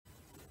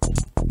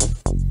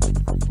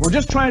We're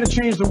just trying to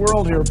change the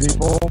world here,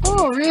 people.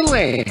 Oh,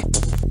 really?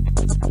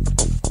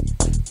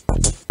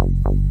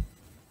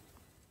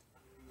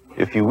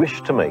 If you wish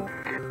to make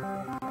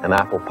an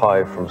apple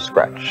pie from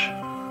scratch,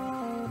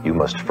 you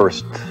must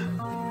first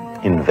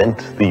invent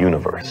the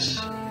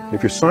universe.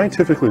 If you're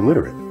scientifically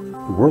literate,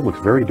 the world looks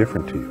very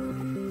different to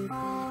you.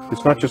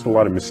 It's not just a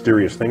lot of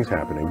mysterious things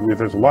happening.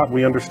 There's a lot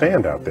we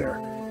understand out there.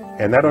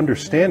 And that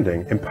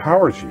understanding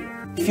empowers you.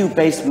 If you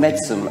base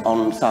medicine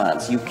on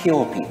science, you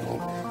cure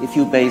people. If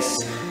you base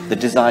the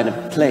design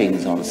of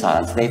planes on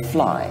science, they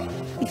fly.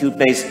 If you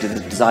base the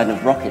design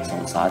of rockets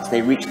on science,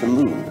 they reach the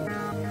moon.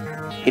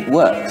 It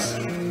works,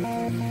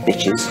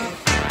 bitches.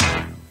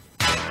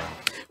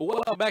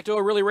 Welcome back to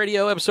O'Reilly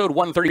Radio, episode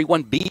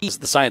 131B. It's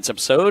the science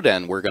episode,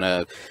 and we're going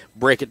to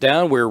break it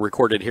down. We're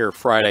recorded here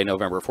Friday,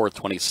 November 4th,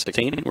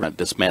 2016. We're going to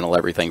dismantle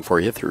everything for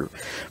you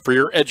for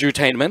your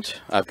edutainment.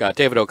 I've got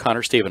David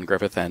O'Connor, Stephen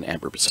Griffith, and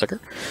Amber Biesecker.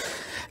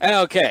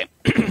 Okay,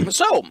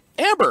 so,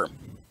 Amber.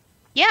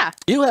 Yeah.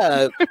 You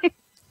had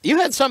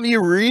something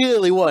you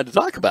really wanted to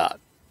talk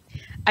about.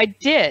 I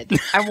did.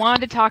 I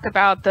wanted to talk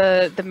about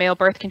the male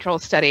birth control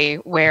study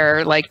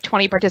where like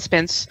 20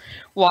 participants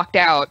walked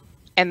out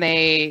and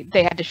they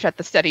had to shut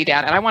the study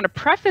down. And I want to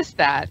preface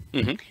that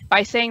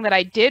by saying that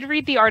I did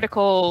read the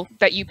article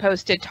that you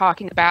posted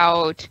talking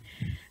about,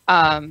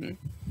 I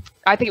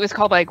think it was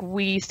called like,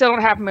 we still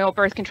don't have male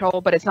birth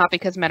control, but it's not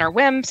because men are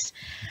wimps.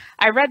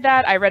 I read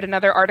that. I read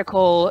another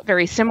article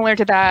very similar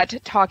to that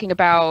talking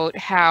about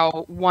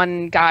how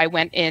one guy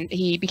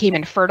he became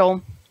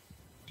infertile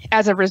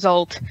as a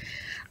result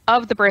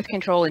of the birth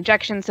control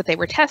injections that they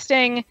were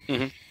testing.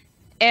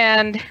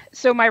 And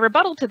so my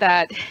rebuttal to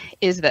that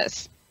is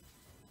this.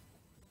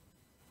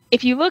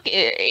 If you look,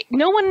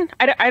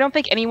 I don't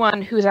think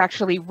anyone who's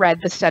actually read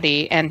the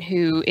study and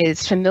who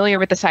is familiar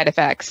with the side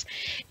effects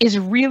is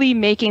really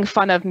making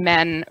fun of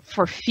men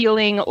for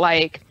feeling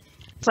like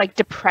it's like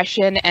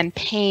depression and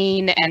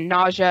pain and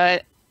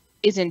nausea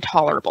is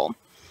intolerable.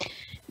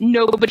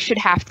 Nobody should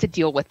have to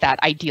deal with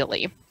that,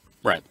 ideally.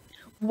 Right.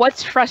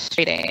 What's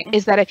frustrating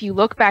is that if you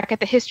look back at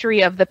the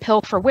history of the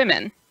pill for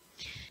women,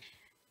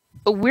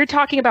 we're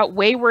talking about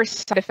way worse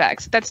side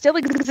effects that still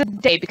exist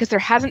today because there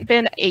hasn't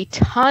been a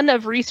ton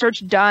of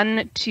research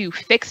done to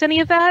fix any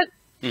of that.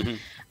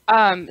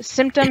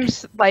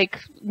 Symptoms like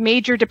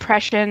major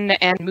depression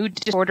and mood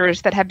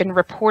disorders that have been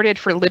reported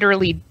for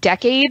literally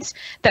decades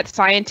that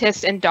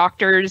scientists and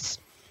doctors,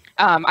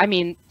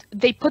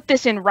 they put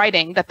this in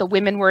writing that the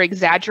women were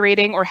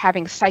exaggerating or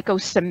having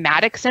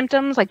psychosomatic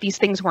symptoms, like these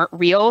things weren't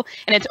real.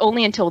 And it's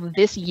only until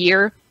this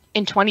year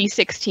in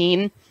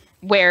 2016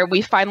 where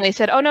we finally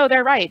said, oh no,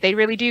 they're right. They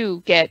really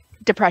do get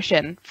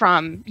depression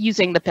from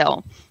using the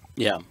pill.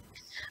 Yeah.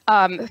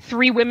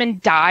 3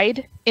 women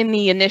died in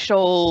the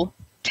initial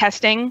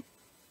testing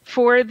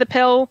for the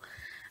pill.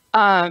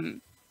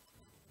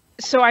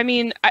 So,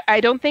 I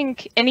don't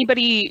think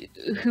anybody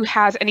who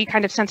has any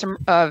kind of sense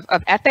of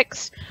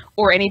ethics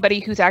or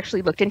anybody who's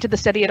actually looked into the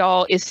study at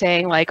all is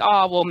saying like,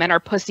 oh, well, men are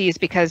pussies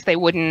because they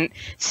wouldn't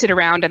sit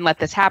around and let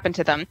this happen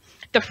to them.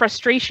 The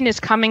frustration is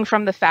coming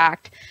from the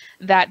fact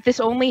that this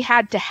only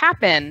had to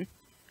happen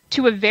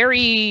to a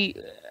very,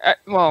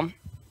 not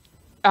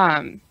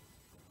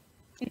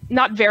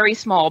very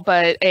small,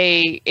 but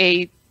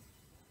a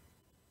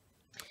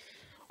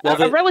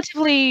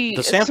relatively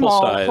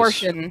small size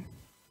portion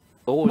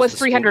was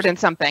 300 and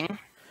something.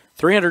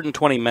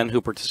 320 men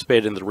who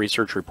participated in the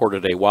research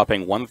reported a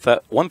whopping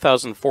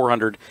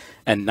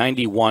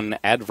 1,491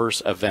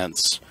 adverse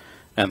events,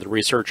 and the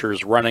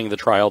researchers running the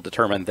trial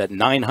determined that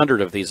 900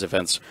 of these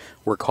events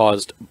were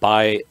caused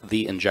by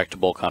the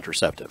injectable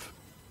contraceptive.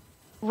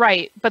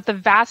 Right, but the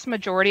vast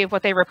majority of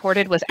what they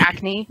reported was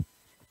acne,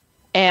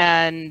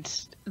 and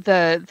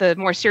the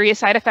more serious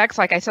side effects,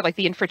 like I said, like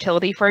the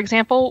infertility, for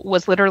example,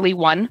 was literally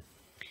 1.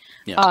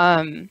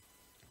 Yeah.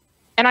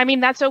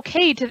 And that's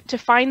okay to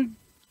find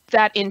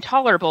that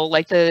intolerable,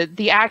 like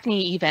the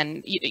acne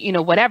even,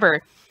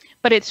 whatever.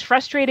 But it's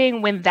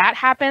frustrating when that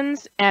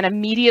happens and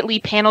immediately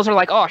panels are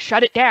like, oh,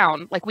 shut it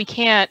down. Like we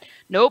can't,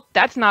 nope,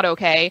 that's not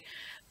okay.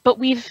 But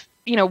we've,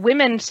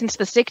 women since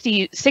the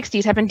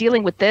 60s have been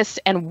dealing with this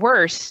and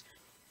worse,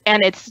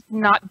 and it's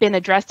not been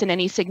addressed in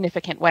any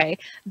significant way.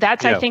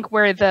 That's, I think,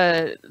 where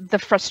the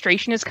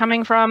frustration is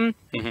coming from.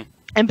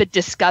 And the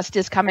disgust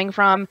is coming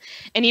from,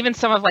 and even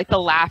some of like the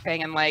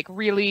laughing and like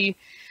really,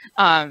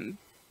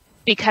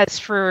 because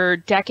for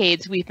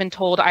decades we've been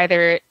told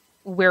either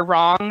we're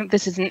wrong,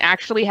 this isn't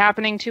actually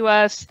happening to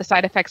us, the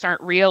side effects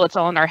aren't real, it's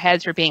all in our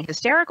heads, we're being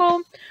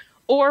hysterical,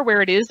 or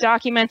where it is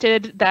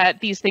documented that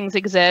these things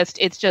exist,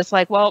 it's just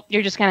like, well,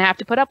 you're just gonna have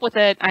to put up with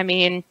it.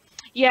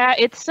 Yeah,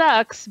 it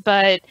sucks,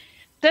 but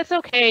that's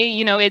okay.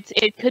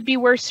 It could be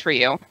worse for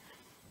you.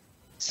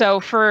 So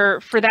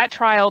for that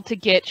trial to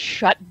get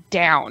shut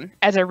down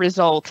as a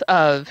result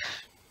of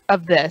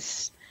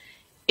this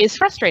is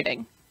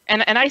frustrating.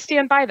 And I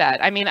stand by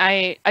that.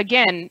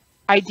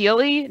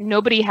 Ideally,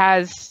 nobody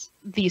has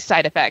these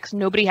side effects.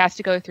 Nobody has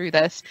to go through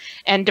this.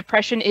 And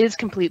depression is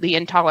completely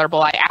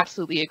intolerable. I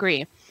absolutely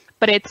agree.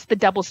 But it's the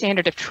double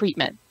standard of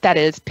treatment that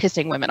is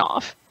pissing women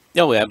off.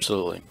 Oh,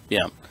 absolutely.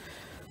 Yeah.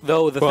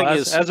 Though the thing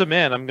is, as a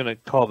man, I'm going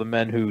to call the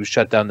men who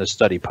shut down this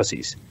study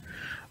pussies.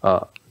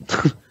 Well,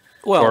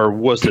 or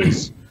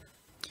wusses,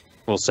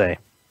 we'll say.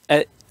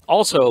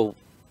 Also,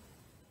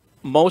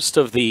 most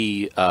of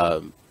the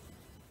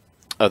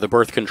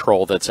birth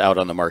control that's out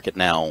on the market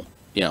now,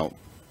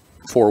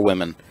 for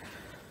women,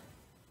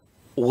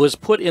 was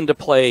put into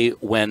play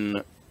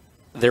when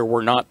there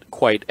were not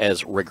quite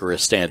as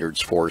rigorous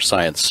standards for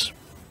science.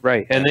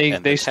 Right,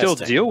 and they still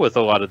deal with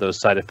a lot of those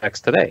side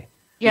effects today.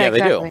 Yeah,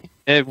 exactly.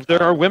 They do. And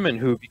there are women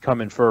who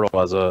become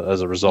infertile as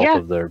a result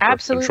of their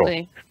birth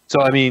control.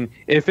 So, I mean,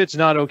 if it's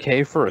not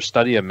okay for a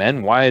study of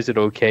men, why is it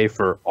okay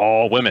for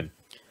all women?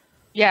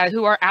 Yeah,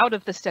 who are out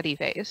of the study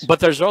phase.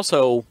 But there's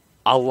also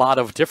a lot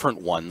of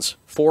different ones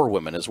for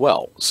women as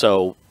well,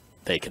 so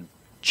they could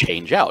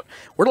change out.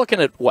 We're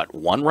looking at,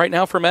 one right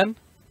now for men?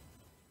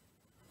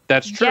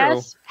 That's true.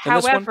 Yes,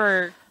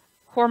 however,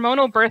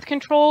 hormonal birth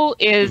control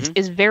is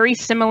very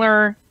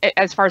similar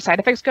as far as side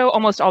effects go,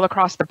 almost all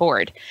across the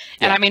board. Yeah.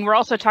 And I mean, we're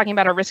also talking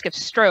about a risk of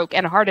stroke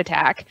and a heart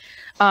attack,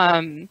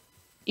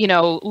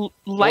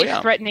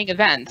 life-threatening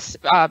events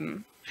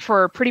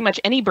for pretty much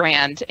any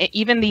brand,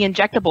 even the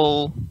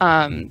injectable,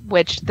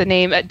 which the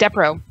name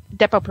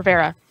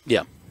Depo-Provera.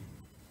 Yeah.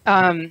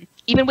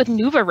 Even with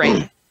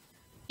NuvaRing,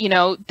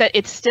 that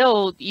it's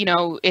still,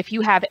 if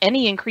you have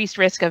any increased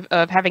risk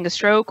of having a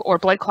stroke or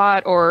blood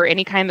clot or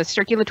any kind of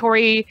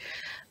circulatory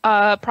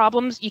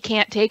problems, you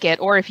can't take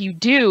it. Or if you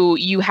do,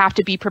 you have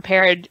to be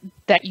prepared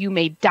that you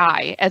may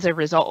die as a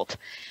result.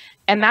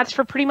 And that's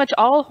for pretty much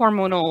all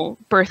hormonal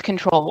birth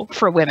control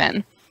for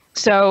women.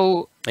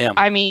 So, yeah.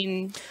 I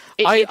mean,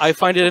 I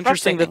find it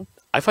interesting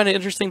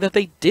that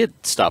they did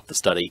stop the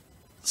study,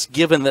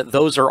 given that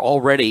those are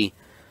already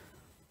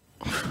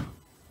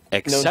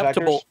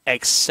acceptable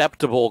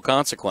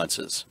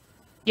consequences.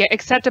 Yeah,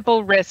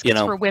 acceptable risks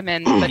for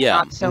women, but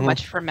not so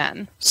much for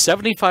men.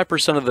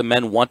 75% of the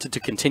men wanted to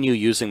continue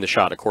using the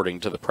shot, according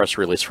to the press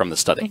release from the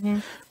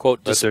study.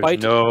 Quote, despite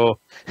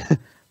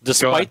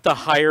the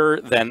higher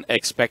than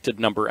expected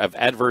number of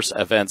adverse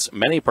events,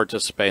 many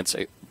participants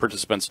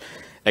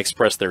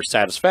expressed their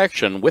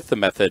satisfaction with the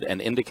method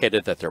and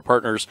indicated that their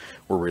partners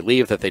were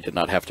relieved that they did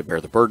not have to bear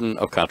the burden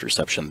of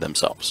contraception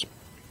themselves.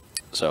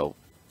 So,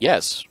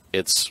 yes,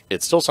 it's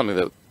still something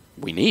that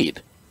we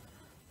need.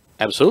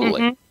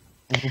 Absolutely.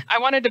 I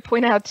wanted to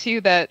point out,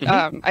 too, that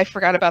I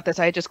forgot about this.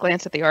 I just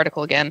glanced at the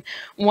article again.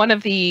 One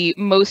of the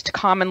most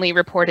commonly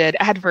reported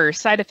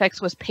adverse side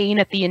effects was pain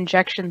at the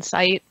injection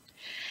site.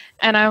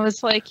 And I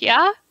was like,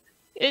 yeah,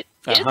 is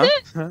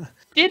it?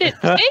 Did it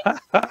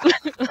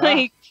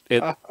take?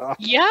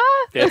 Yeah.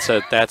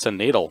 That's a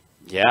needle.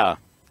 Yeah.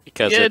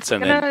 Because it's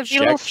an injection. Be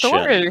a little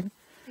sore,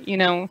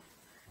 Yeah,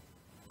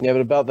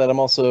 but about that, I'm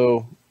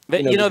also...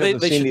 they've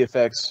seen the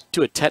effects.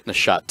 Do a tetanus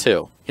shot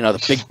too.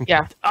 The big.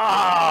 Yeah.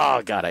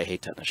 Oh God, I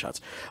hate tetanus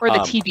shots. Or the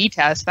TB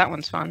test. That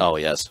one's fun. Oh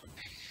yes.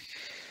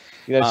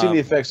 I've seen the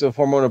effects of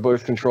hormonal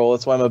birth control.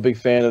 That's why I'm a big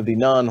fan of the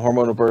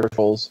non-hormonal birth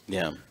controls.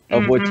 Yeah.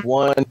 Of which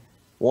one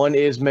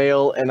is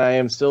male, and I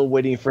am still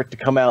waiting for it to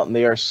come out, and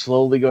they are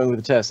slowly going with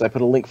the test. I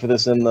put a link for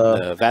this in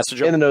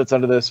the notes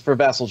under this for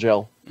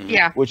Vasogel.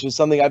 Yeah. Which is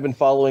something I've been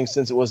following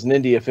since it was in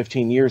India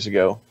 15 years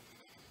ago.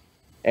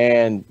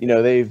 And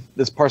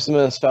this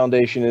Parsimonious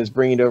Foundation is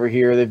bringing it over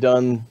here. They've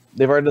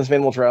already done some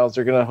animal trials.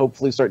 They're going to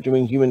hopefully start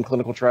doing human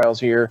clinical trials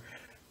here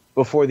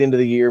before the end of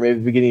the year, maybe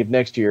the beginning of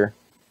next year.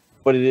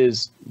 But it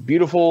is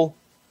beautiful,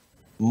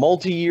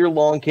 multi-year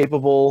long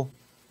capable,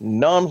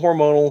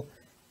 non-hormonal,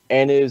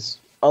 and is,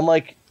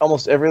 unlike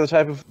almost every other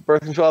type of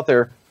birth control out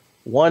there,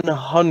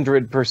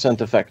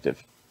 100%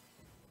 effective.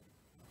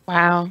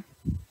 Wow.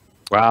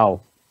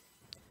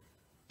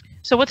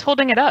 So what's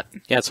holding it up?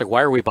 Yeah, it's like,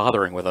 why are we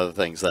bothering with other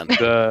things then?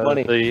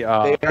 Money.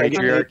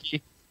 Patriarchy.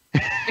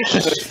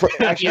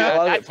 Actually, a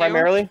lot of it,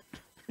 primarily,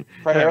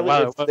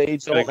 they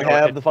don't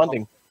have the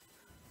funding.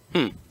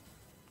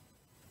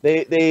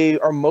 They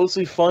are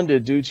mostly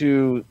funded due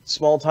to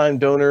small-time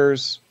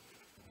donors,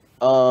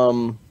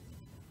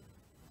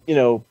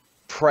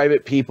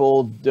 private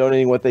people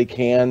donating what they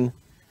can.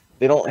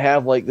 They don't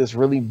have this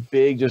really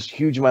big, just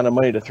huge amount of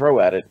money to throw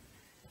at it.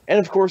 And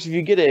of course, if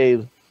you get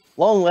a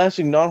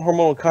long-lasting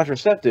non-hormonal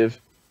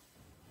contraceptive,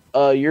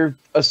 you're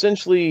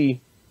essentially,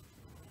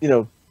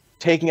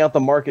 taking out the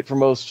market for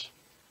most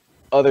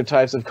other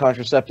types of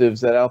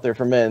contraceptives that are out there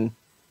for men.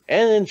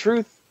 And in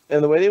truth,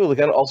 and the way they would look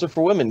at it, also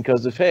for women,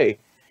 because if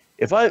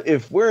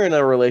we're in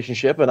a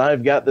relationship and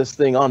I've got this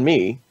thing on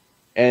me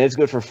and it's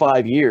good for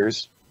 5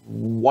 years,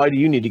 why do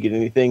you need to get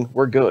anything?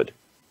 We're good.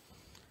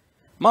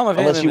 Mama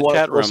Van in the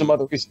chat room. For some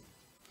other reason.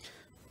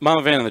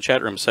 Mama Van in the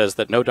chat room says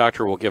that no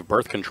doctor will give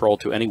birth control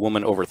to any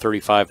woman over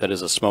 35 that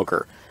is a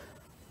smoker.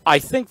 I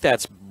think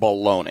that's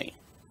baloney,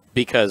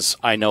 because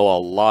I know a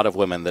lot of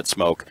women that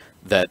smoke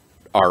that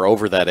are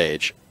over that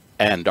age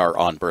and are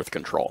on birth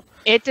control.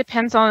 It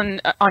depends on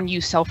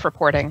you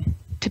self-reporting,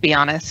 to be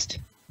honest.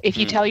 If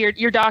you tell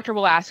your doctor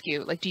will ask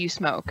you, do you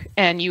smoke?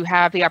 And you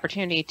have the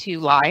opportunity to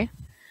lie.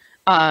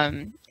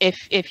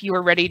 If you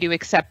are ready to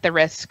accept the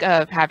risk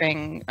of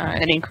having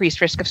an increased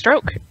risk of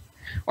stroke,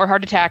 or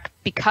heart attack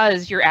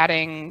because you're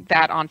adding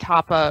that on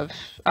top of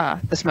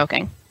the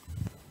smoking.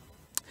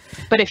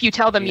 But if you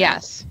tell them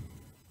yes.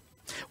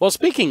 Well,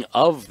 speaking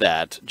of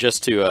that,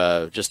 just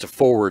to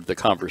forward the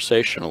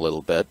conversation a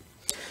little bit,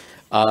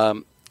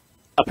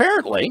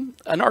 apparently,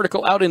 an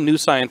article out in New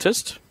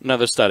Scientist,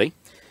 another study,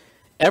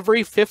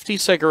 every 50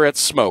 cigarettes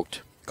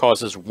smoked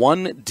causes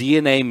 1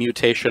 DNA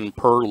mutation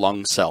per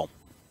lung cell.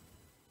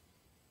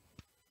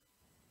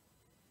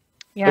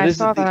 Yeah, but I is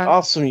saw it the that.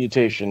 awesome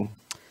mutation?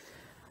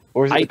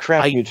 Or is it the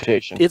crap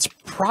mutation? It's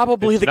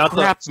probably the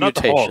crap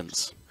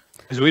mutations.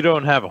 Because we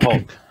don't have a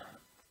Hulk.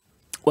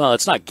 Well,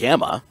 it's not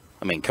gamma.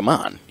 I mean, come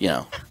on, you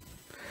know.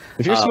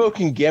 If you're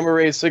smoking gamma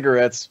ray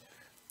cigarettes,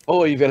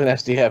 oh, you've got a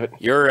nasty habit.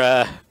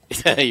 You're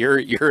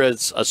you're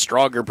a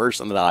stronger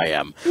person than I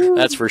am.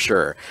 That's for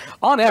sure.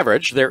 On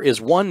average, there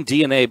is 1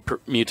 DNA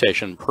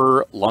mutation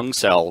per lung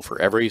cell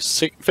for every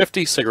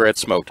 50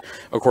 cigarettes smoked,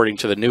 according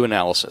to the new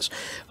analysis.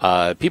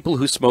 People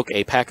who smoke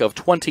a pack of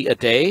 20 a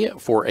day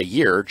for a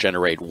year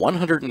generate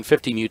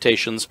 150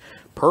 mutations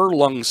per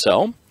lung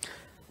cell,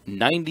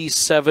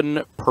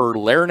 97 per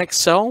larynx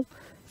cell,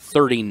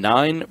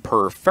 39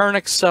 per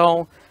pharynx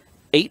cell,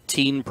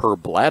 18 per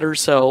bladder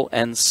cell,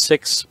 and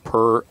 6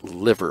 per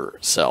liver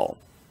cell.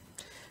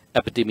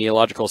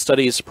 Epidemiological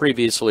studies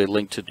previously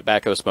linked to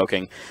tobacco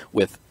smoking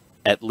with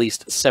at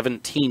least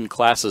 17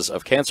 classes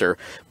of cancer,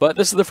 but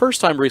this is the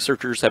first time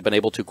researchers have been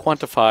able to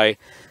quantify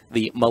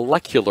the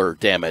molecular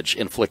damage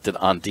inflicted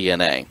on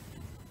DNA.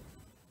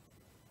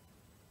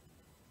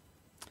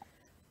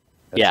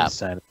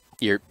 That's insane.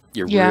 You're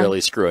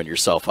really screwing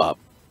yourself up.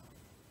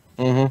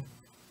 Mm-hmm.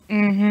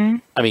 Mm-hmm.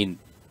 I mean,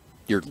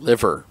 your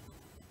liver.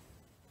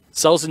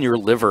 Cells in your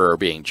liver are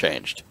being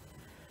changed.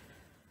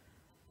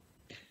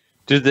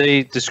 Do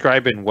they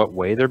describe in what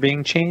way they're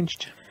being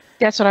changed?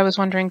 That's what I was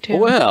wondering, too.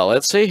 Well,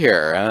 let's see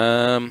here.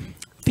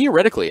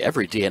 Theoretically,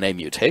 every DNA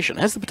mutation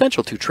has the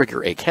potential to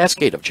trigger a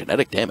cascade of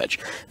genetic damage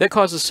that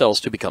causes cells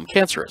to become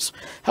cancerous.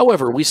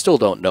 However, we still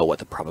don't know what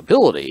the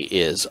probability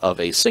is of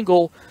a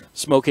single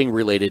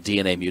smoking-related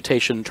DNA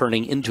mutation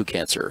turning into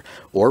cancer,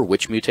 or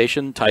which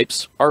mutation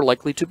types are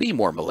likely to be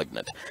more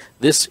malignant.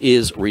 This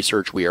is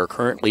research we are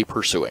currently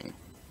pursuing.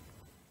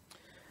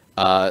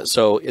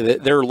 So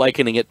they're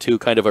likening it to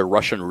kind of a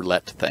Russian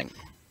roulette thing.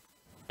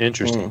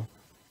 Interesting.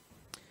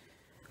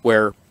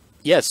 Where,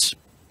 yes,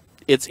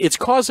 it's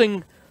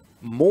causing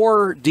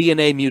more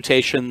DNA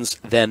mutations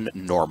than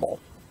normal.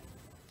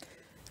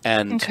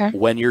 And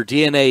when your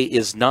DNA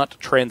is not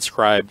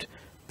transcribed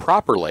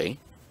properly,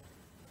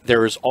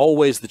 there is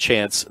always the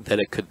chance that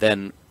it could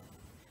then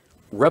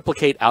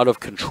replicate out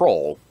of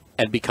control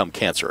and become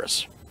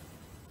cancerous.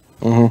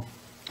 Mm-hmm.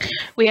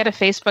 We had a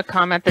Facebook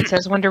comment that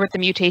says, wonder what the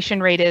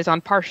mutation rate is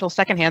on partial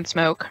secondhand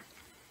smoke.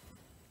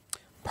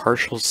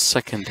 Partial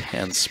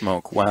secondhand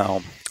smoke,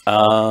 wow.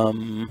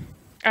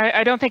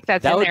 I don't think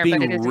that's in there,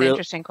 but it is an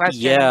interesting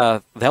question. Yeah,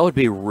 that would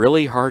be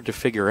really hard to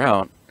figure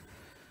out,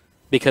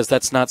 because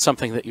that's not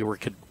something that you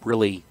could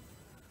really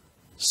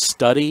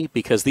study,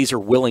 because these are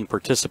willing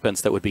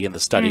participants that would be in the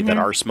study that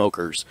are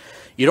smokers.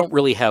 You don't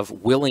really have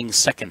willing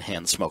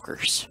secondhand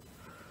smokers.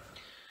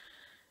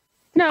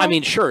 No. I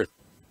mean, sure,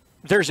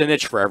 there's an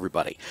itch for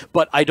everybody,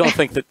 but I don't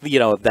think that,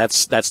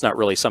 that's not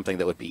really something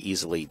that would be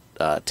easily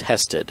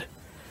tested.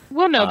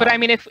 Well, no, but I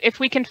mean, if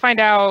we can find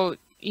out,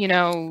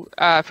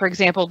 for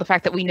example, the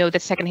fact that we know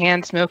that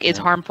secondhand smoke is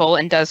harmful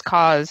and does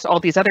cause all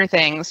these other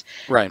things,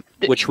 right?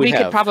 Which we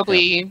could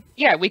probably,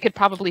 we could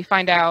probably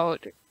find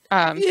out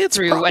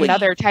through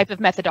another type of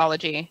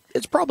methodology.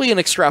 It's probably an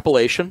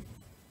extrapolation.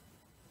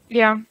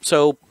 Yeah.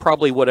 So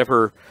probably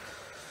whatever.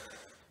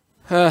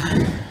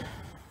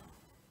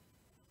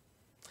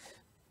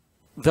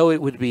 Though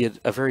it would be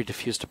a very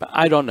diffuse debate.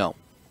 I don't know.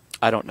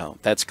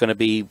 That's going to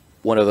be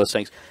one of those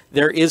things.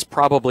 There is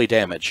probably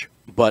damage,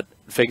 but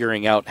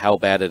figuring out how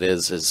bad it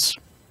is,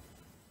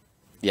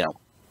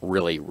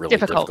 really, really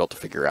difficult to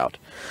figure out.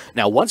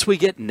 Now, once we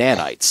get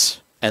nanites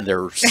and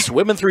they're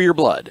swimming through your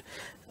blood,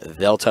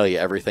 they'll tell you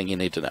everything you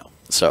need to know.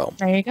 So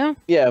there you go.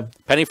 Yeah,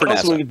 penny for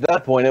NASA. When we get to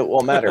that point, it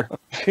won't matter.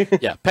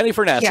 Yeah, penny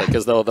for NASA,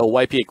 because they'll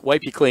wipe you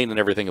clean and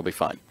everything will be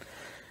fine.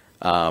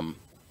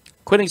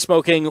 Quitting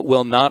smoking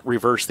will not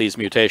reverse these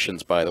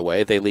mutations, by the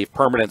way. They leave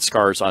permanent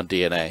scars on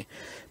DNA,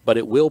 but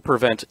it will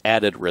prevent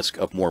added risk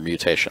of more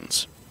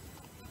mutations.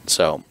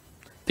 So,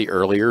 the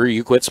earlier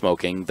you quit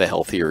smoking, the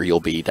healthier you'll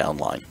be down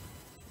the line.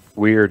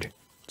 Weird.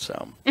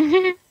 So,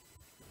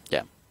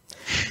 yeah.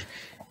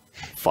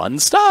 Fun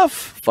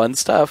stuff.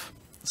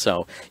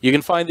 So, you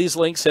can find these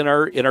links in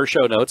our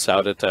show notes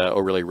out at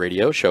O'Reilly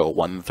Radio, show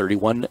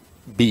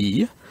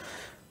 131B.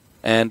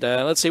 And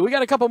let's see, we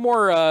got a couple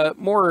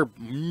more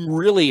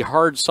really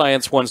hard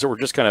science ones that we're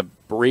just going to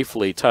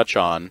briefly touch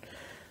on,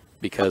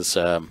 because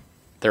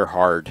they're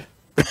hard.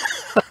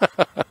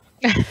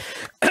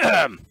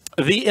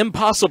 The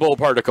impossible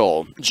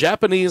particle.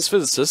 Japanese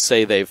physicists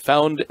say they've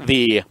found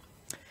the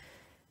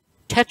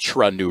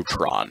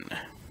tetraneutron.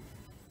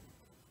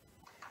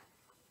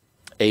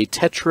 A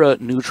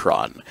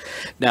tetraneutron.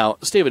 Now,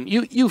 Stephen,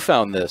 you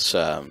found this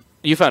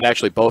You found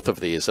actually both of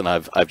these, and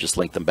I've just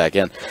linked them back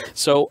in.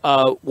 So,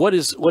 what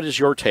is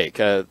your take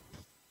on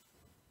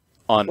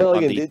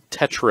the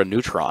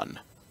tetraneutron?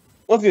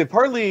 Well,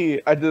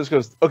 partly I did this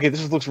because, okay,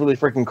 this looks really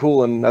freaking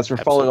cool, and as we're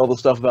following all the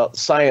stuff about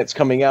science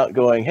coming out,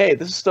 going, hey,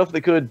 this is stuff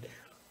that could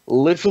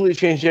literally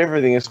change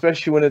everything,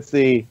 especially when it's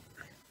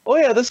oh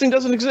yeah, this thing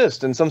doesn't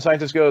exist, and some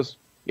scientist goes,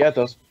 yeah, it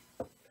does.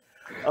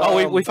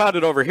 We found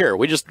it over here.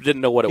 We just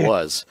didn't know what it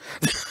was.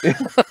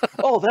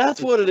 Oh,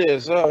 that's what it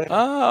is.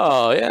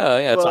 Oh,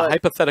 yeah. It's a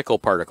hypothetical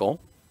particle.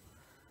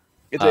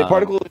 It's a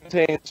particle that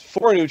contains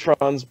 4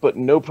 neutrons, but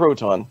no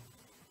proton.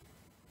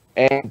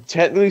 And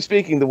technically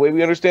speaking, the way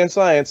we understand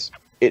science,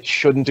 it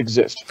shouldn't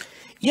exist.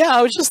 Yeah,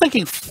 I was just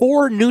thinking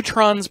 4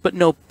 neutrons, but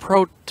no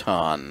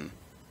proton.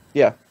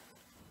 Yeah.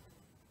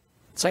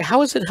 It's like,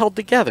 how is it held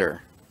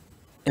together?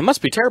 It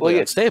must be terribly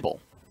unstable.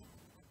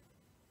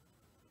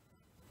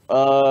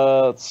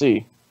 Let's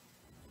see.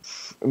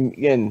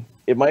 Again,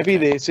 it might be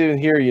they say in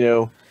here,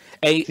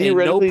 a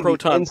no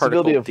proton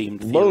particle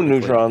deemed lone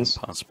neutrons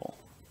impossible.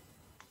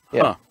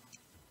 Yeah. Huh.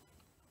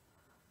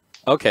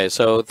 Okay,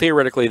 so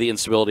theoretically, the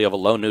instability of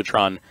lone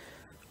neutrons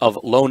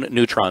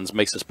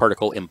makes this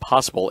particle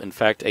impossible. In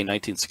fact, a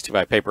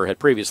 1965 paper had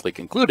previously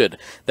concluded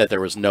that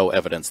there was no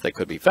evidence that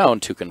could be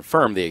found to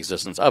confirm the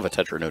existence of a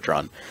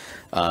tetraneutron.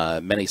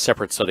 Many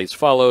separate studies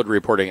followed,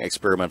 reporting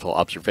experimental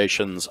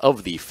observations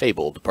of the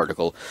fabled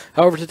particle.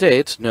 However, to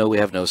date, we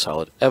have no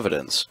solid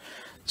evidence.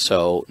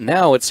 So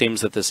now it seems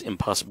that this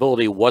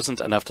impossibility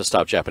wasn't enough to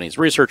stop Japanese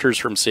researchers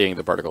from seeing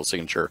the particle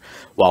signature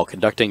while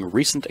conducting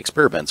recent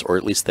experiments, or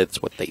at least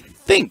that's what they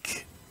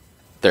think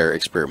their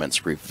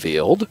experiments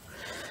revealed.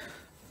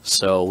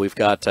 So we've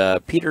got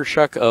Peter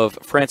Schuck of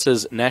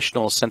France's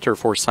National Center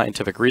for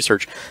Scientific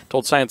Research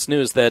told Science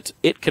News that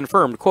it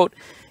confirmed, quote,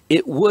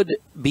 it would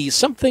be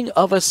something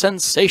of a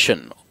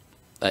sensation,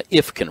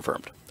 if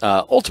confirmed.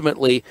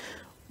 Ultimately,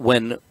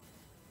 when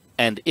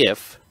and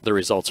if the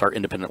results are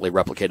independently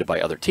replicated by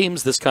other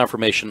teams, this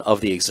confirmation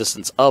of the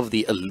existence of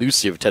the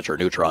elusive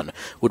tetraneutron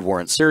would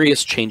warrant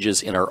serious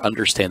changes in our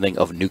understanding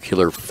of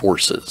nuclear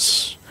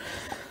forces.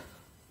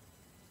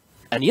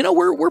 And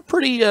we're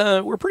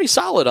pretty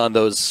solid on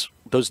those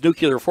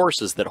nuclear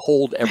forces that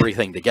hold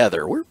everything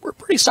together. We're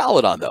pretty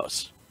solid on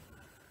those.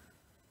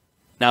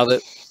 Now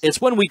that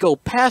it's when we go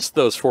past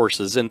those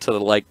forces into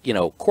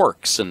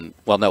quarks and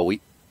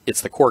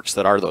it's the quarks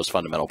that are those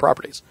fundamental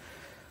properties.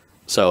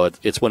 So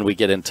it's when we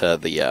get into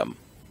the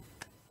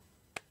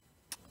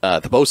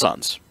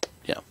bosons,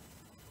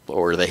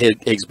 or the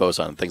Higgs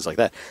boson and things like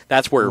that.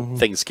 That's where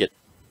things get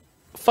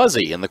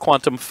fuzzy in the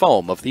quantum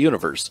foam of the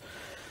universe.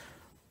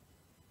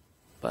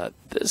 But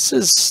this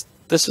is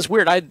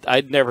weird.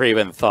 I'd never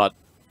even thought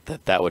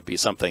that would be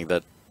something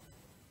that...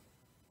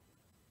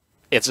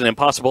 It's an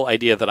impossible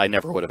idea that I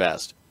never would have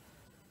asked.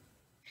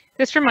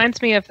 This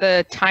reminds me of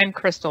the time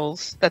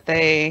crystals that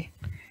they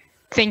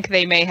think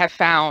they may have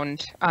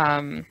found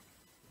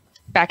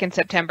back in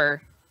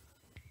September.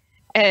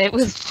 And it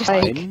was just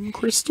time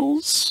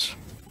crystals?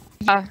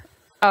 And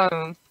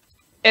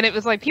it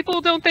was like,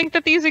 people don't think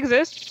that these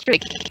exist,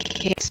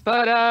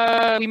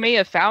 but we may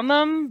have found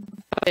them,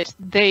 but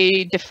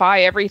they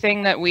defy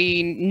everything that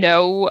we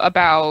know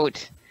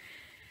about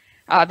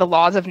the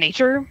laws of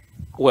nature.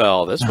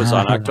 Well, this was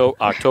on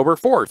October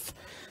 4th,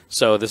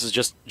 so this is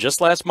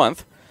just last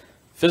month.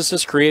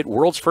 Physicists create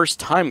world's first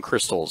time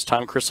crystals.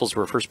 Time crystals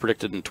were first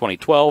predicted in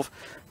 2012.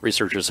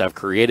 Researchers have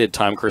created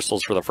time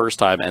crystals for the first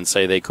time and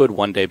say they could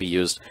one day be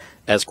used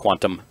as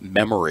quantum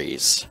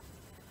memories.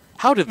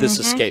 How did this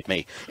escape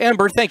me?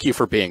 Amber, thank you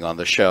for being on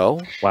the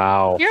show.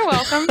 Wow. You're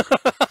welcome.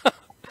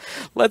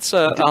 Let's,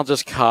 I'll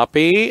just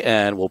copy,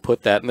 and we'll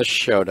put that in the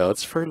show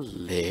notes for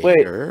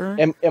later.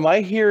 Wait, am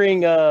I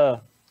hearing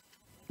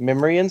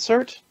memory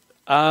insert?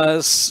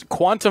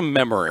 Quantum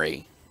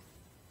memory.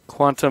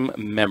 Quantum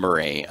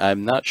memory.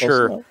 I'm not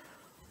sure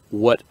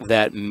what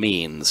that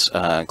means.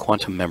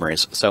 Quantum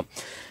memories. So,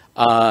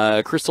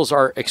 crystals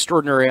are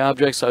extraordinary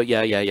objects. Oh,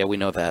 yeah, we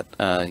know that.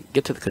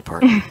 Get to the good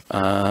part.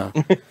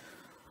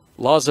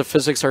 Laws of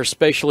physics are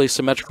spatially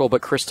symmetrical,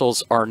 but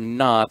crystals are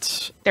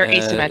not. They're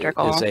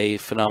asymmetrical. Is a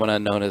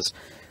phenomenon known as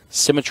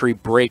symmetry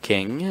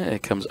breaking.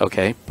 It comes,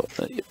 okay.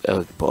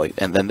 Oh, boy.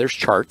 And then there's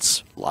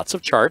charts. Lots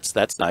of charts.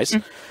 That's nice.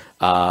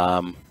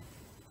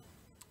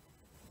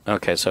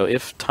 Okay, so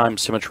if time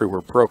symmetry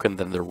were broken,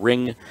 then the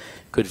ring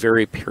could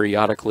vary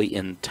periodically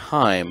in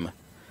time.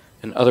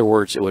 In other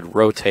words, it would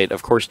rotate.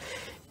 Of course,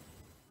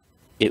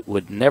 it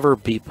would never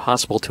be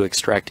possible to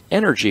extract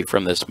energy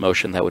from this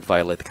motion. That would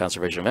violate the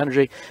conservation of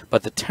energy.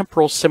 But the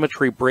temporal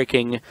symmetry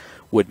breaking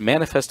would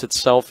manifest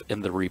itself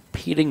in the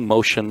repeating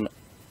motion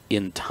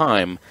in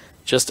time,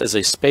 just as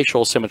a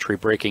spatial symmetry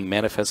breaking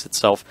manifests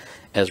itself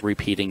as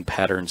repeating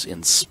patterns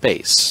in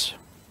space.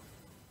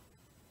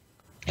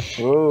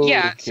 Whoa,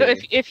 yeah, so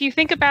if you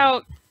think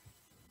about...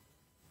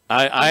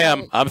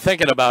 I'm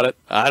thinking about it.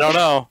 I don't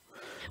know.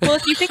 Well,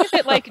 if you think of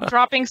it like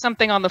dropping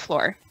something on the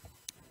floor.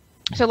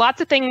 So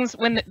lots of things,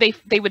 when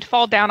they would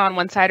fall down on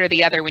one side or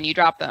the other when you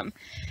drop them.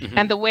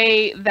 And the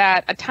way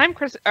that a time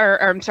crystal,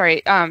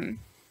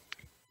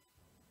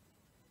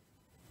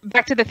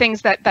 back to the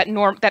things that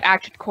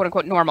act quote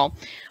unquote normal.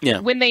 Yeah.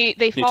 When they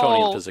Newtonian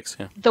fall, physics,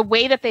 yeah. the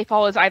way that they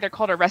fall is either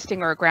called a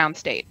resting or a ground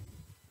state.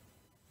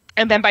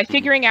 And then by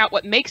figuring out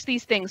what makes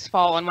these things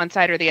fall on one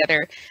side or the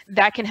other,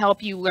 that can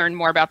help you learn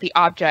more about the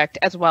object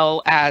as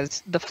well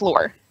as the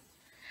floor.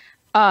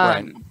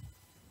 Right.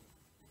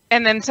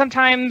 And then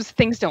sometimes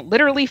things don't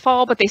literally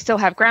fall, but they still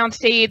have ground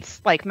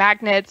states, like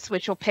magnets,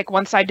 which will pick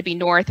one side to be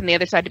north and the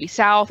other side to be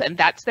south, and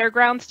that's their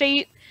ground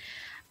state.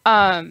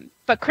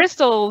 But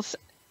crystals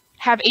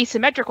have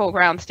asymmetrical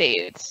ground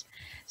states.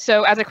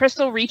 So as a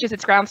crystal reaches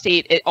its ground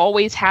state, it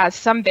always has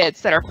some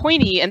bits that are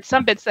pointy and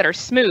some bits that are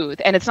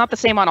smooth, and it's not the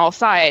same on all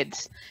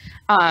sides,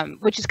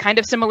 which is kind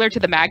of similar to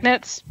the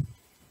magnets.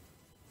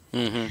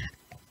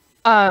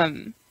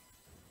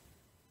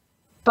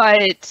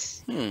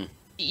 But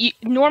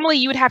normally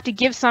you would have to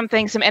give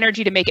something some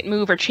energy to make it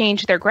move or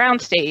change their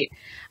ground state.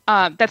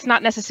 That's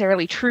not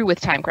necessarily true with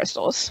time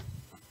crystals.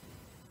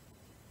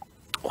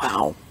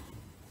 Wow.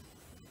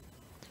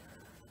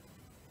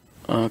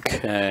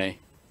 Okay.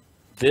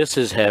 This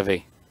is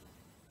heavy.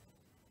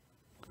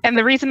 And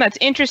the reason that's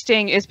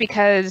interesting is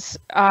because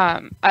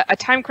a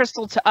time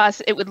crystal to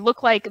us, it would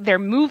look like they're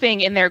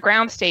moving in their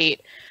ground state,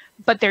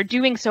 but they're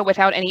doing so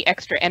without any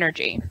extra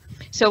energy.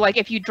 So like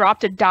if you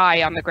dropped a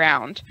die on the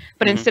ground,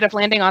 but instead of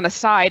landing on the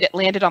side, it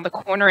landed on the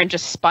corner and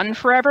just spun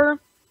forever,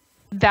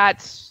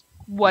 that's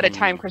what a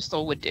time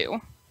crystal would do,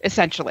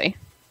 essentially.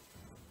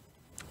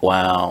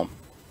 Wow.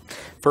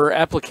 For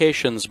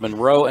applications,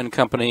 Monroe and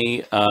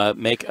Company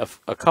make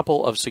a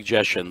couple of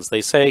suggestions.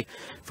 They say,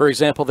 for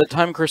example, that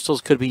time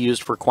crystals could be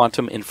used for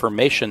quantum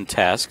information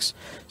tasks,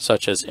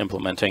 such as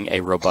implementing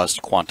a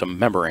robust quantum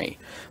memory.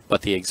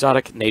 But the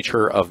exotic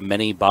nature of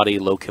many body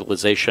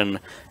localization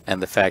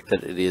and the fact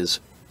that it is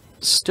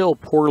still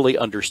poorly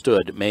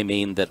understood may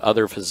mean that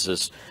other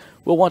physicists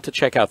will want to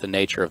check out the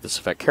nature of this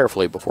effect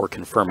carefully before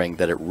confirming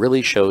that it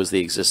really shows the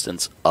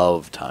existence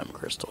of time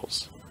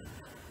crystals.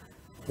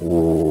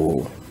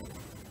 Ooh.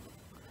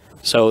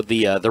 So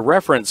the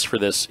reference for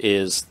this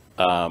is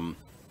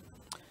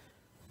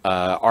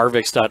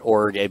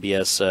arvix.org,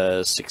 ABS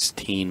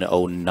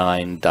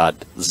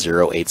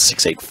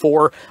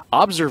 1609.08684,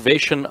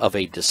 observation of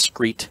a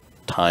discrete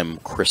time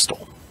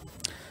crystal.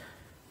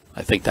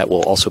 I think that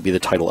will also be the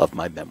title of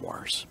my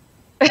memoirs.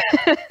 I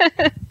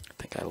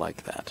think I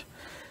like that.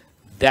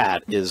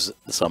 That is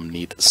some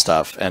neat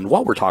stuff. And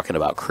while we're talking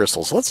about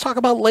crystals, let's talk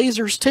about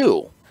lasers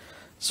too.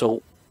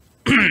 So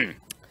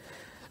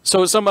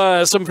So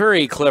some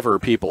very clever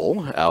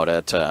people out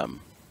at,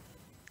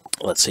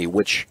 let's see,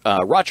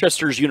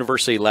 Rochester's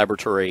University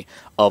Laboratory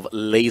of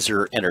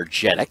Laser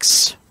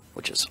Energetics,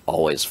 which is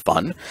always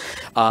fun.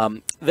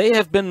 They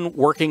have been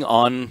working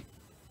on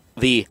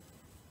the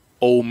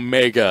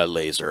Omega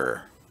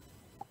laser,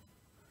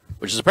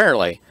 which is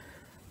apparently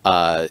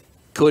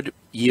could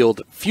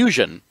yield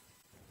fusion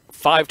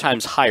 5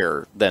 times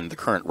higher than the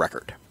current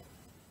record.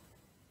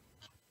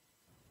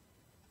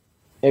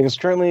 Yeah, because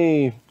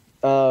currently,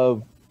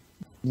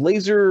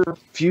 laser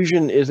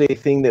fusion is a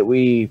thing that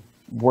we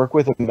work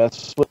with and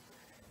mess with.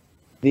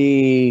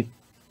 The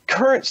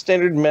current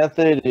standard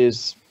method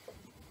is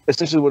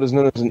essentially what is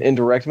known as an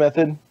indirect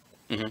method,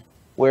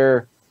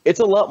 where it's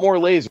a lot more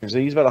lasers.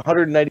 They use about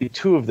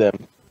 192 of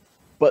them,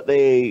 but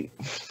they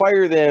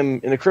fire them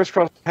in a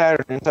crisscross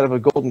pattern inside of a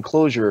golden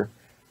enclosure,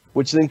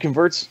 which then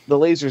converts the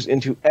lasers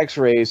into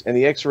X-rays, and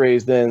the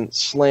X-rays then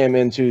slam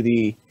into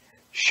the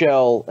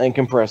shell and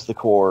compress the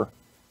core,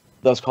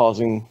 thus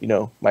causing,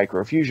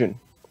 microfusion.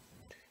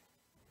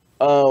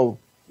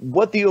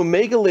 What the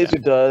Omega laser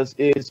does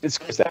is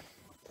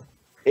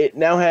it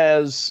now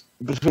has,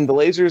 between the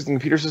lasers and the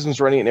computer systems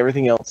running and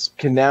everything else,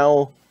 can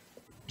now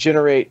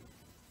generate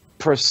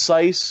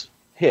precise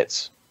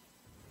hits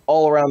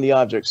all around the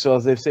object. So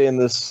as they say in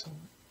this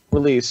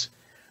release,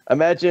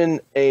 imagine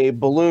a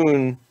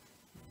balloon,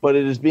 but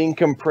it is being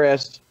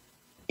compressed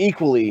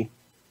equally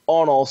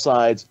on all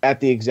sides at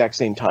the exact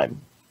same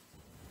time.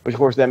 Which, of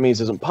course, that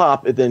means it doesn't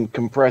pop, it then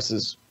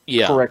compresses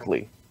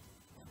correctly.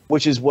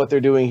 Which is what they're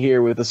doing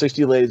here with the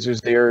 60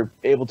 lasers. They are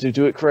able to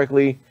do it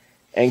correctly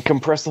and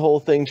compress the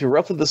whole thing to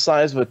roughly the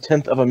size of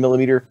 1/10 of a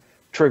millimeter,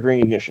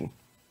 triggering ignition.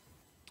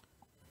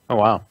 Oh,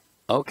 wow.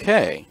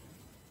 Okay.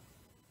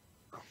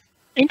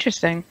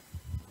 Interesting.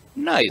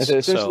 Nice. So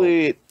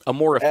essentially, a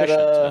more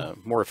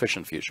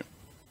efficient fusion.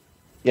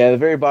 Yeah, at the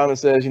very bottom it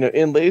says,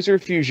 in laser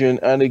fusion,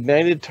 an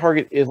ignited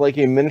target is like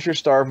a miniature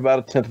star of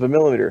about 1/10 of a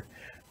millimeter,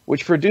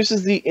 which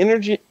produces the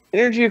energy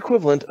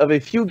equivalent of a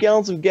few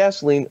gallons of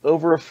gasoline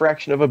over a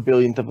fraction of a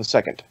billionth of a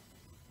second.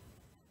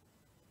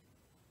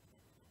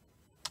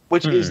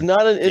 Which is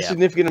not an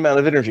insignificant amount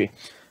of energy.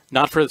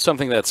 Not for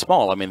something that's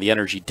small. I mean, the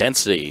energy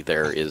density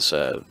there is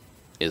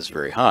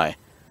very high.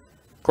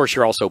 Of course,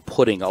 you're also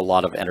putting a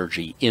lot of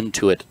energy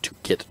into it to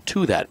get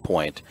to that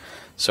point.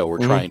 So we're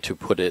trying to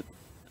put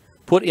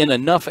in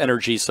enough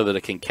energy so that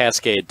it can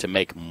cascade to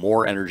make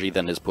more energy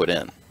than is put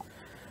in.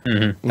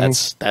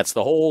 That's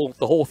the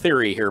whole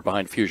theory here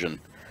behind fusion.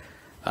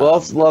 Well,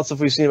 lots of stuff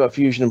we've seen about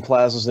fusion and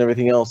plasmas and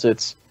everything else.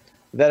 It's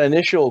that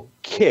initial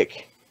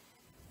kick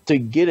to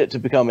get it to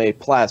become a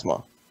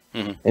plasma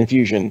in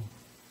fusion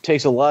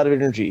takes a lot of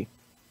energy.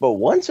 But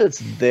once it's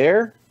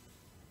there,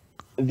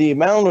 the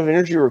amount of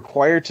energy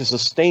required to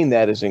sustain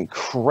that is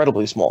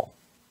incredibly small.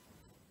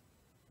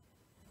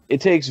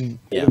 It takes,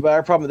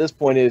 our problem at this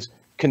point is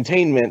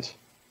containment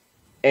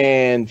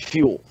and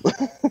fuel.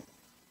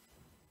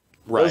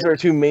 Right. Those are our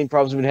two main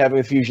problems we've been having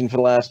with fusion for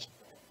the last,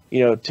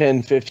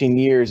 10, 15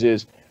 years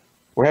is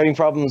we're having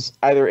problems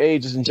either A,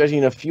 just injecting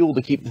enough fuel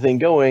to keep the thing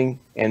going,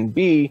 and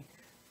B,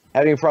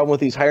 having a problem with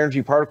these high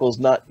energy particles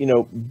not,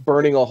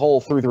 burning a hole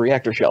through the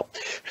reactor shell.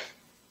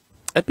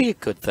 That'd be a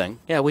good thing.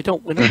 Yeah, we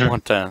don't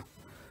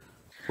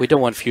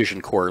want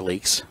fusion core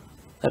leaks.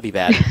 That'd be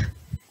bad.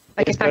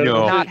 I guess that would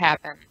not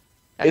happen.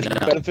 It's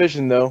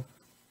beneficent though.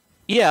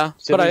 Yeah,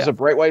 so there's a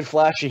bright white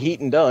flash of heat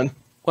and done.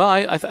 Well,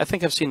 I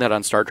think I've seen that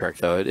on Star Trek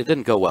though. It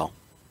didn't go well.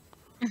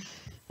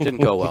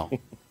 Didn't go well.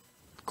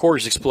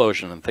 Cores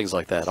explosion and things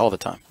like that all the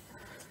time.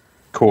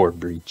 Core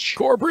breach.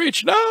 Core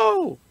breach.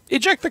 No,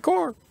 eject the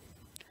core.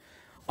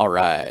 All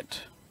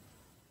right.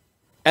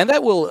 And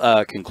that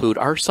will conclude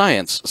our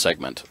science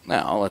segment.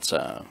 Now, let's,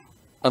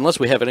 unless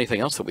we have anything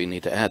else that we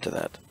need to add to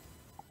that.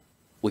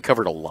 We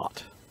covered a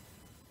lot.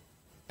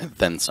 And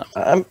then some.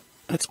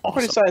 That's awesome.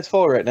 Pretty science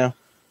full right now.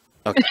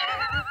 Okay.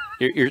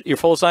 You're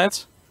full of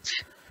science?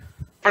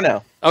 For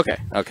now. Okay,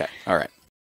 all right.